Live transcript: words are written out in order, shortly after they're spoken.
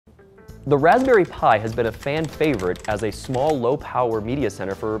The Raspberry Pi has been a fan favorite as a small, low-power media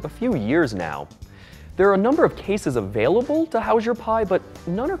center for a few years now. There are a number of cases available to house your Pi, but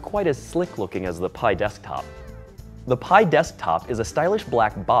none are quite as slick-looking as the Pi Desktop. The Pi Desktop is a stylish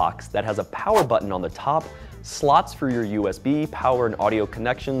black box that has a power button on the top, slots for your USB, power, and audio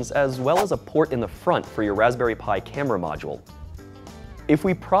connections, as well as a port in the front for your Raspberry Pi camera module. If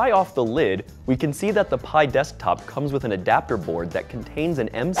we pry off the lid, we can see that the Pi Desktop comes with an adapter board that contains an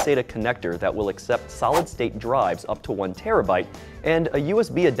mSATA connector that will accept solid-state drives up to 1 terabyte and a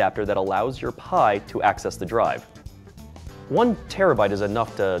USB adapter that allows your Pi to access the drive. 1 terabyte is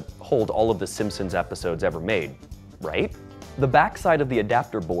enough to hold all of the Simpsons episodes ever made, right? The backside of the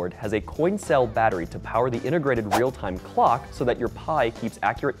adapter board has a coin cell battery to power the integrated real-time clock so that your Pi keeps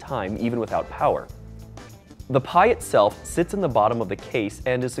accurate time even without power. The Pi itself sits in the bottom of the case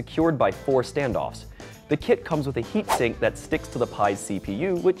and is secured by 4 standoffs. The kit comes with a heatsink that sticks to the Pi's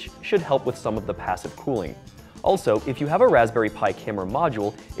CPU, which should help with some of the passive cooling. Also, if you have a Raspberry Pi camera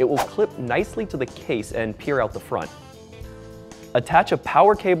module, it will clip nicely to the case and peer out the front. Attach a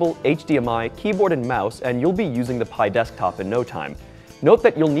power cable, HDMI, keyboard and mouse, and you'll be using the Pi Desktop in no time. Note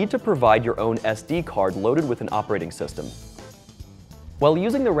that you'll need to provide your own SD card loaded with an operating system. While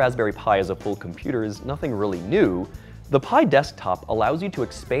using the Raspberry Pi as a full computer is nothing really new, the Pi Desktop allows you to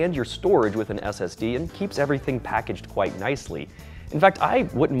expand your storage with an SSD and keeps everything packaged quite nicely. In fact, I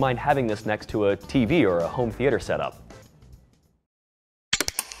wouldn't mind having this next to a TV or a home theater setup.